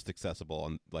them; they're just accessible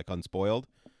on like unspoiled.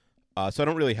 So I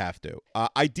don't really have to.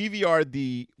 I DVR'd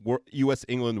the U.S.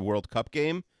 England World Cup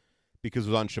game because it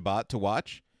was on Shabbat to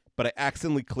watch, but I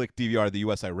accidentally clicked DVR the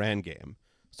U.S. Iran game,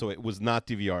 so it was not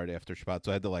DVR'd after Shabbat.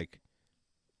 So I had to like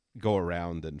go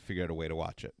around and figure out a way to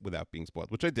watch it without being spoiled,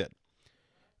 which I did.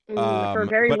 For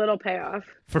very but- little payoff.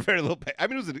 For very little pay. I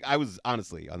mean, I was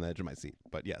honestly on the edge of my seat,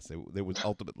 but yes, there was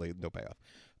ultimately no payoff.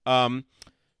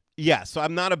 Yeah, so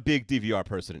I'm not a big DVR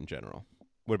person in general.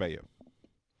 What about you?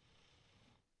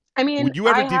 I mean, Would you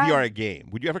ever I have- DVR a game?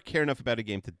 Would you ever care enough about a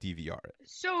game to DVR it?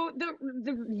 So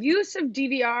the use of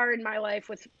DVR in my life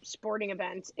with sporting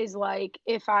events is like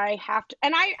if I have to,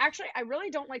 and I really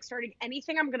don't like starting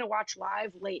anything I'm going to watch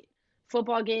live late.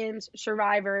 Football games,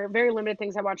 Survivor, very limited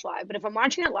things I watch live. But if I'm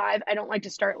watching it live, I don't like to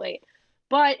start late.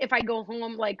 But if I go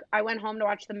home, like I went home to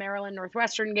watch the Maryland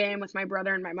Northwestern game with my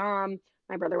brother and my mom.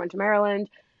 My brother went to Maryland,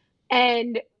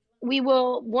 and we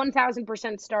will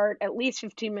 1000% start at least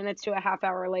 15 minutes to a half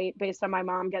hour late based on my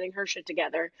mom getting her shit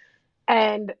together.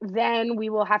 And then we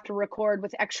will have to record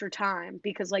with extra time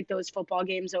because like those football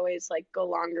games always like go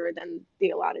longer than the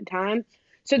allotted time.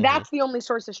 So that's the only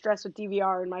source of stress with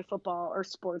DVR in my football or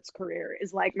sports career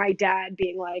is like my dad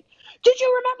being like, "Did you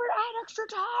remember to add extra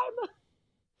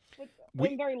time?"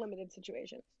 In very limited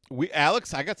situations.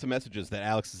 Alex, I got some messages that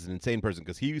Alex is an insane person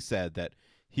because he said that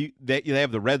they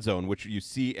have the red zone, which you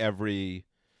see every.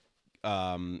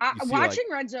 Watching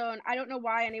Red Zone, I don't know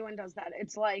why anyone does that.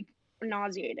 It's like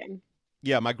nauseating.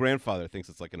 Yeah, my grandfather thinks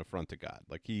it's like an affront to God.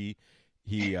 Like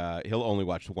he'll only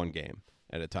watch one game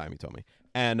at a time. He told me,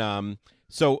 and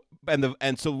so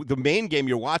the main game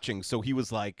you're watching. So he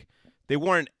was like, they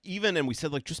weren't even, and we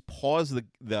said like just pause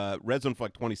the red zone for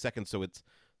like 20 seconds, so it's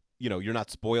you're not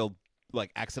spoiled,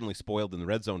 like accidentally spoiled in the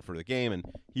red zone for the game. And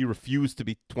he refused to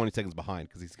be 20 seconds behind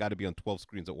because he's got to be on 12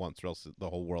 screens at once, or else the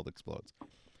whole world explodes.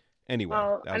 Anyway,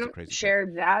 Well, that I was a don't crazy share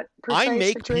thing. that precise I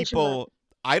make situation, people.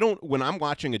 I don't. When I'm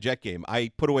watching a Jet game,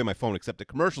 I put away my phone except the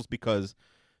commercials because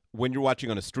when you're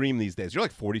watching on a stream these days, you're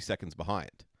like 40 seconds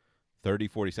behind, 30,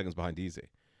 40 seconds behind easy.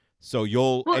 So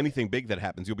anything big that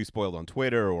happens, you'll be spoiled on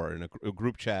Twitter or in a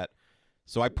group chat.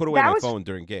 So I put away my phone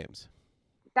during games.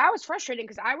 That was frustrating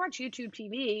because I watch YouTube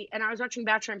TV and I was watching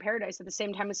Bachelor in Paradise at the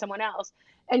same time as someone else,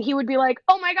 and he would be like,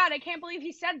 "Oh my God, I can't believe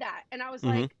he said that," and I was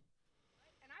like, and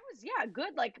I was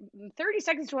good like 30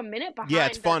 seconds to a minute behind. Yeah,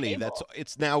 it's funny. Table.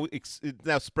 It's now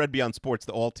spread beyond sports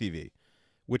to all TV,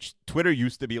 which Twitter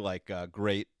used to be like a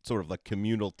great sort of like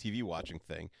communal TV watching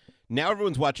thing. Now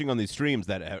everyone's watching on these streams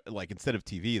that like instead of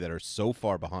TV that are so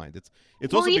far behind.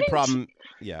 It's also a big problem.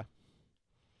 Yeah.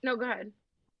 No, go ahead.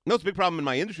 No, it's a big problem in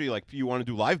my industry. Like, you want to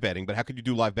do live betting, but how could you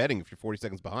do live betting if you're 40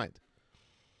 seconds behind?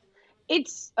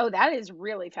 That is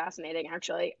really fascinating,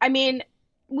 actually. I mean,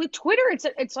 with Twitter,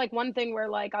 it's like one thing where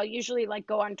like I'll usually like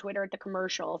go on Twitter at the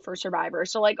commercial for Survivor.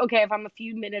 So like, okay, if I'm a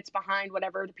few minutes behind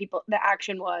whatever the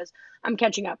action was, I'm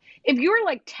catching up. If you're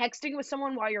like texting with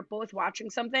someone while you're both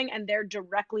watching something and they're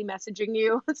directly messaging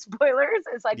you spoilers,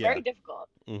 it's like very difficult.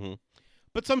 Mm-hmm.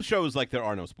 But some shows like there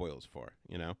are no spoilers for,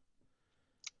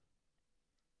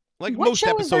 Like most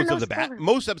episodes of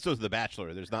The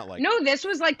Bachelor, there's not like. No, this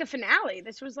was like the finale.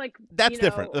 This was like. That's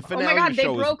different. The finale. Oh my God, they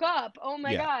show broke up. Oh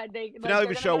my God, they. Finale of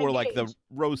a show were like the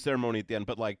rose ceremony at the end,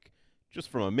 but like just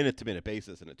from a minute-to-minute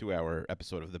basis in a 2-hour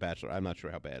episode of The Bachelor, I'm not sure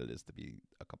how bad it is to be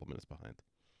a couple minutes behind.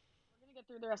 We're gonna get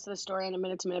through the rest of the story on a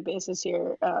minute-to-minute basis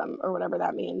here, or whatever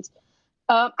that means.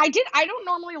 I don't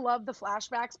normally love the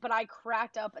flashbacks, but I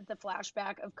cracked up at the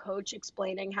flashback of Coach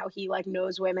explaining how he like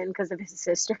knows women because of his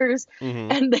sisters,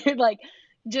 and they're like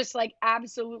just like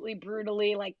absolutely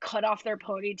brutally like cut off their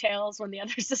ponytails when the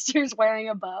other sister's wearing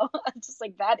a bow. It's just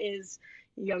like that is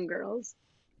young girls.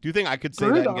 Do you think I could say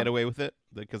that and get away with it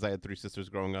because I had 3 sisters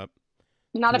growing up?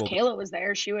 Not if Kayla was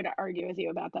there, she would argue with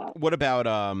you about that. What about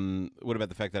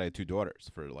the fact that I had 2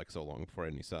 daughters for like so long before I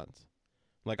had any sons?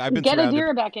 Like I've been get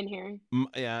Adira back in here.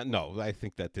 Yeah, no, I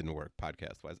think that didn't work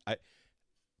podcast wise. I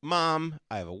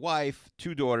have a wife,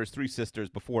 2 daughters, 3 sisters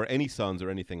before any sons or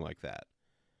anything like that.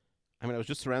 I mean, I was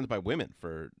just surrounded by women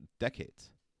for decades.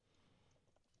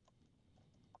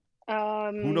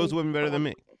 Who knows women better than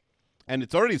me? And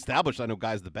it's already established I know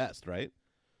guys the best, right?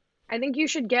 I think you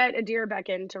should get Adira back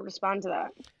in to respond to that.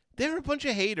 They're a bunch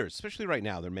of haters, especially right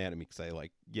now. They're mad at me because I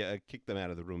kicked them out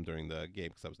of the room during the game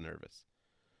because I was nervous.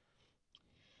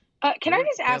 Can I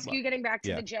just ask you, getting back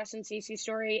to the Jess and Cece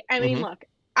story? I mean, look,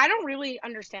 I don't really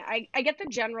understand. I get the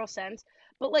general sense,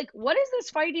 but like, what is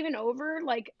this fight even over?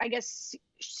 Like, I guess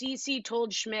Cece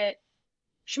told Schmidt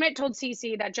told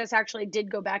Cece that Jess actually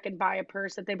did go back and buy a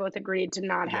purse that they both agreed to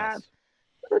not have.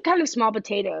 Kind of small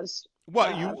potatoes.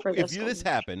 If this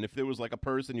happened, if there was like a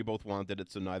purse and you both wanted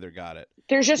it, so neither got it.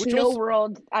 There's just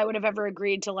world I would have ever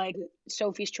agreed to like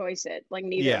Sophie's Choice it. Like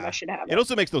neither of us should have it. It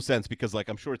also makes no sense because like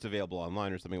I'm sure it's available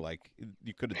online or something. Like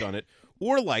you could have done it,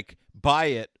 or like buy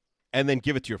it and then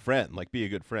give it to your friend. Like be a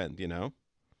good friend,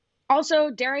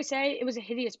 Also, dare I say, it was a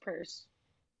hideous purse.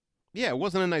 Yeah, it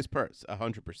wasn't a nice purse,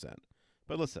 100%.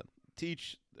 But listen,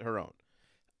 teach her own.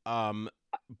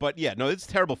 But yeah, no, it's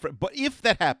terrible. But if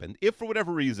that happened, if for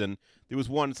whatever reason there was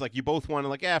one, it's like you both wanted,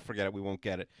 like, forget it, we won't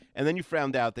get it, and then you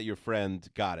found out that your friend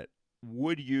got it,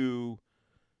 would you?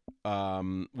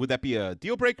 Would that be a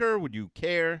deal breaker? Would you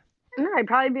care? No, I'd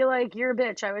probably be like, "You're a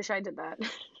bitch. I wish I did that."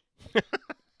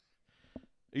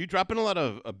 Are you dropping a lot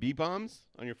of B bombs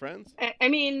on your friends? I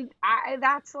mean,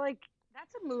 that's a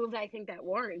move I think that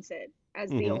warrants it as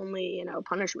the only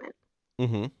punishment.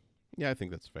 Mm-hmm. Yeah, I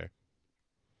think that's fair.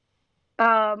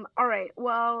 All right.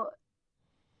 Well,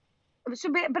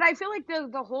 but I feel like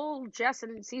the whole Jess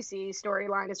and Cece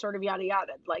storyline is sort of yada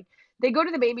yada. Like they go to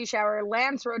the baby shower.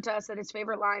 Lance wrote to us that his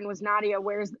favorite line was Nadia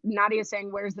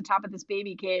saying, "Where's the top of this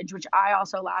baby cage?" which I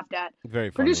also laughed at.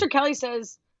 Very funny. Producer Kelly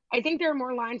says, "I think there are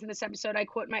more lines in this episode I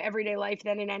quote in my everyday life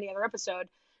than in any other episode.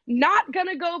 Not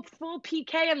gonna go full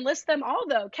PK and list them all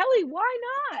though. Kelly, why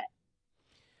not?"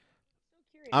 So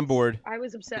curious. I'm bored. I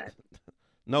was upset.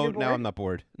 No, now I'm not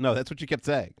bored. No, that's what you kept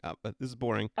saying. This is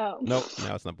boring. Oh. Nope,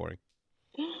 now it's not boring.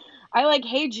 I like,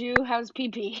 "Hey, Jew, how's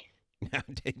PP?"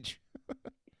 Nowadays.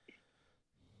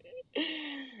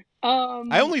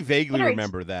 I only vaguely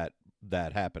remember that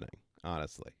happening,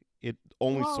 honestly. It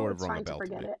only sort of rung a bell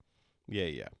to me.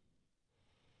 Yeah.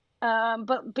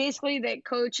 But basically, the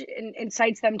coach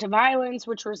incites them to violence,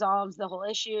 which resolves the whole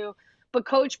issue. But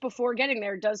Coach, before getting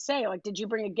there, does say, like, "Did you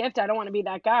bring a gift? I don't want to be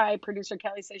that guy." Producer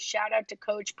Kelly says, "Shout out to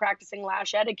Coach practicing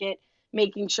lash etiquette,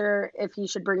 making sure if he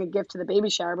should bring a gift to the baby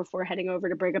shower before heading over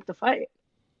to break up the fight."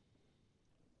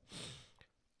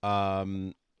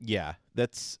 Yeah,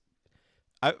 that's.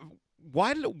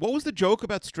 What was the joke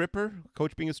about stripper?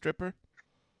 Coach being a stripper?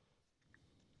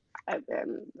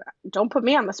 Don't put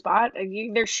me on the spot.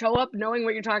 You either show up knowing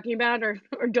what you're talking about, or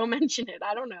don't mention it.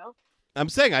 I don't know. I'm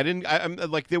saying I didn't. I'm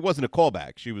like there wasn't a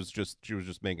callback. She was just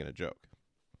making a joke.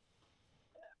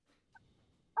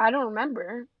 I don't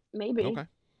remember. Maybe. Okay.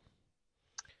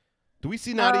 Do we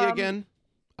see Nadia again?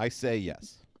 I say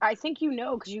yes. I think you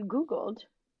know because you Googled.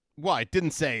 Well, I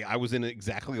didn't say I was in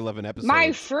exactly 11 episodes.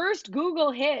 My first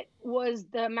Google hit was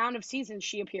the amount of seasons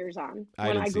she appears on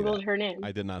when I Googled her name.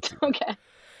 I did not see Okay.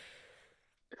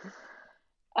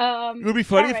 It would be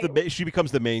funny if she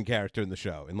becomes the main character in the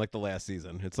show in like the last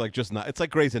season. It's like just not. It's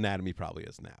like Grey's Anatomy probably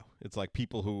is now. It's like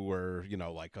people who were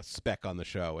like a speck on the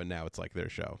show, and now it's like their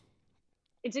show.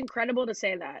 It's incredible to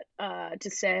say that. To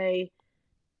say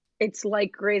it's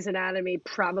like Grey's Anatomy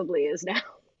probably is now.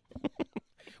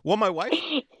 Well, my wife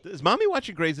is mommy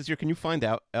watching Grey's this year. Can you find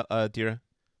out, Dira?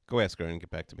 Go ask her and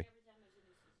get back to me.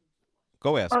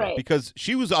 Go ask her because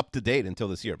she was up to date until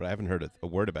this year, but I haven't heard a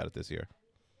word about it this year.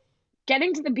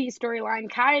 Getting to the B storyline,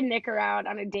 Kai and Nick are out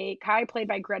on a date. Kai played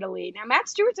by Greta Lee. Now, Matt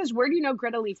Stewart says, where do you know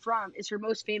Greta Lee from? Is her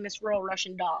most famous role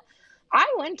Russian Doll? I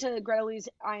went to Greta Lee's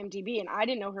IMDb, and I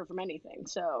didn't know her from anything.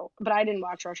 But I didn't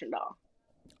watch Russian Doll.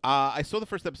 I saw the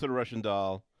first episode of Russian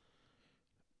Doll.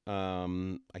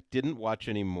 I didn't watch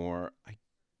any more.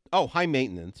 High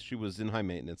Maintenance. She was in High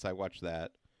Maintenance. I watched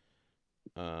that.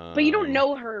 But you don't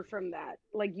know her from that.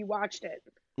 Like, you watched it.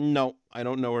 No, I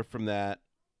don't know her from that.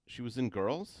 She was in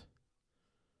Girls?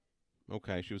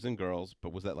 Okay, she was in Girls,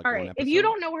 but was that like all one right? episode? If you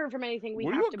don't know her from anything, we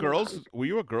have to move on. Were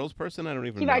you a Girls person? I don't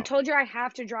even Steve, know. I told you I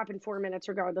have to drop in 4 minutes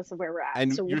regardless of where we're at.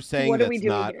 And so you're saying what that's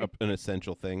not an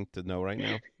essential thing to know right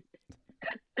now?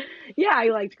 Yeah, I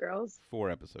liked Girls. 4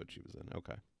 episodes she was in.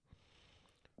 Okay.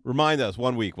 Remind us,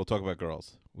 1 week, we'll talk about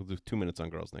Girls. We'll do 2 minutes on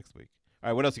Girls next week. All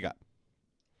right, what else you got?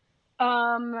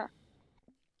 All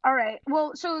right.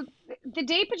 Well, so the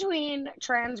date between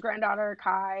trans granddaughter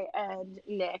Kai and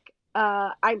Nick,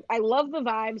 I love the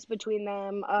vibes between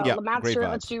them. Matt Stewart,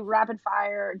 let's do rapid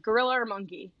fire. Gorilla or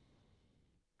monkey?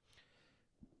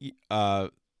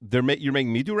 You're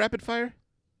making me do rapid fire?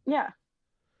 Yeah.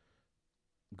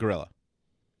 Gorilla.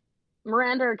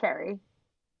 Miranda or Carrie?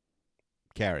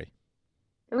 Carrie.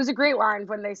 It was a great line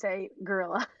when they say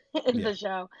gorilla in the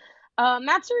show.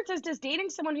 Matt Stewart says, does dating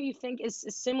someone who you think is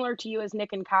similar to you as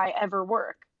Nick and Kai ever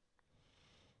work?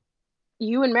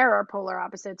 You and Mara are polar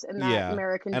opposites in that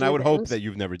American. And I would hope that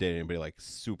you've never dated anybody like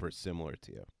super similar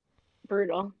to you.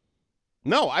 Brutal.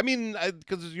 No, I mean,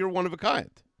 because you're one of a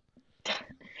kind.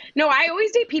 No, I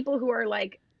always date people who are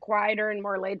like quieter and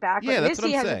more laid back. Yeah, but that's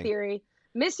Missy what I'm has saying. a theory.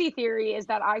 Missy's theory is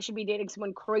that I should be dating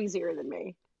someone crazier than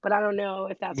me, but I don't know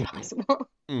if that's possible.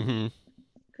 Mm-hmm.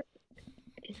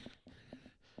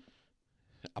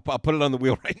 I'll put it on the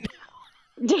wheel right now.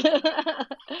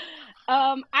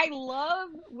 I love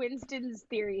Winston's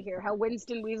theory here. How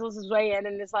Winston weasels his way in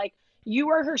and is like, "You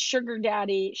are her sugar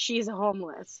daddy. She's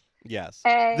homeless." Yes.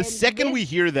 And the second we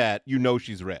hear that, you know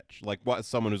she's rich. Like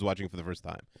someone who's watching for the first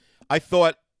time. I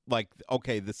thought, like,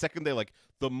 okay, the second they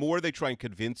the more they try and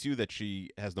convince you that she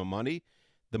has no money,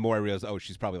 the more I realize, oh,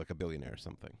 she's probably like a billionaire or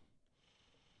something.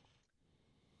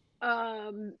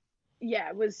 Yeah,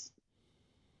 it was.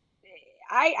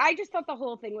 I just thought the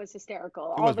whole thing was hysterical.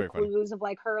 All the clues of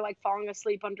like her like falling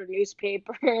asleep under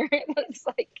newspaper. It's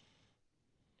like.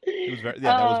 It was that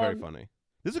was very funny.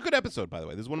 This is a good episode, by the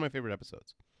way. This is one of my favorite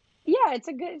episodes. Yeah, it's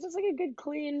just like a good,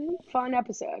 clean, fun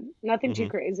episode. Nothing too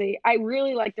crazy. I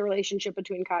really like the relationship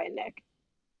between Kai and Nick.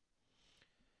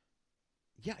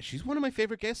 Yeah, she's one of my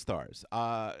favorite guest stars.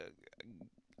 I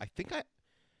think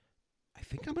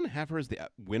I'm gonna have her as the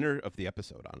winner of the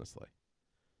episode. Honestly,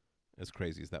 as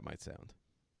crazy as that might sound.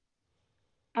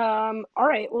 All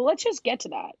right. Well, let's just get to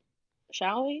that,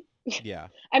 shall we? Yeah.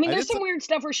 I mean, there's some weird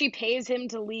stuff where she pays him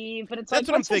to leave, but it's that's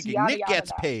like what I'm thinking. Yada, Nick yada, gets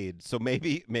yada. paid, so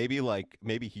maybe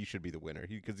he should be the winner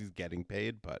because he's getting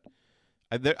paid. But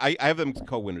I have them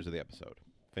co-winners of the episode.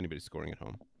 If anybody's scoring at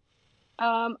home.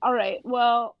 All right.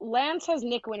 Well, Lance has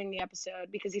Nick winning the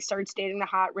episode because he starts dating the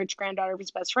hot rich granddaughter of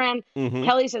his best friend. Mm-hmm.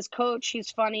 Kelly says, "Coach, he's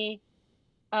funny.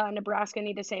 Nebraska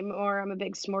need to say more. I'm a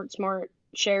big smart.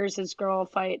 Shares his girl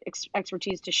fight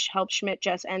expertise to help Schmidt,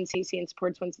 Jess, and Cece and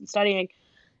supports Winston studying."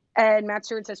 And Matt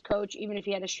Stewart says, "Coach, even if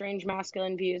he had a strange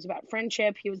masculine views about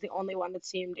friendship, he was the only one that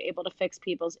seemed able to fix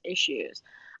people's issues."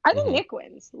 I think Nick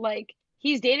wins. Like,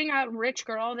 he's dating a rich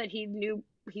girl that he knew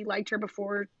he liked her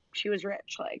before she was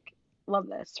rich. Like, love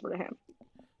this for him.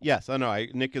 Yes, I know.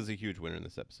 Nick is a huge winner in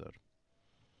this episode.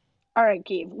 All right,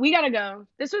 Keith, we gotta go.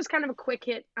 This was kind of a quick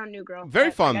hit on New Girl.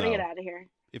 Very fun, I gotta though. get out of here.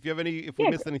 If we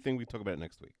missed anything, we talk about it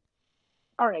next week.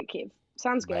 All right, Keith.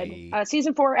 Sounds good. Bye.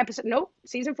 Season 4, episode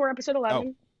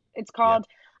 11. It's called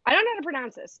I don't know how to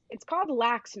pronounce this. It's called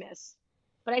Laxmas,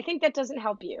 but I think that doesn't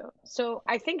help you. So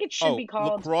I think it should be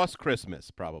called Lacrosse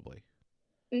Christmas, probably.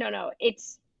 No. It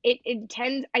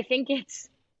intends. I think it's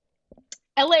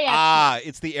LAX. Ah,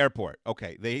 it's the airport.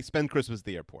 Okay, they spend Christmas at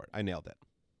the airport. I nailed it.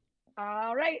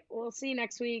 All right, we'll see you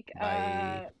next week.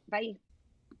 Bye. Bye.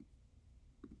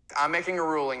 I'm making a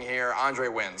ruling here. Andre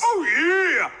wins. Oh,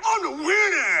 yeah, I'm the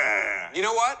winner. You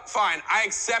know what? Fine. I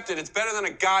accept it. It's better than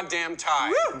a goddamn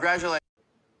tie. Congratulations.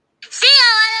 See you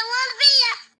on the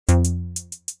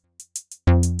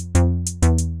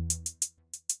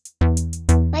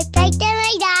My plate and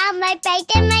my dog, my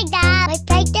plate and my dog, my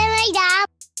plate and my dog.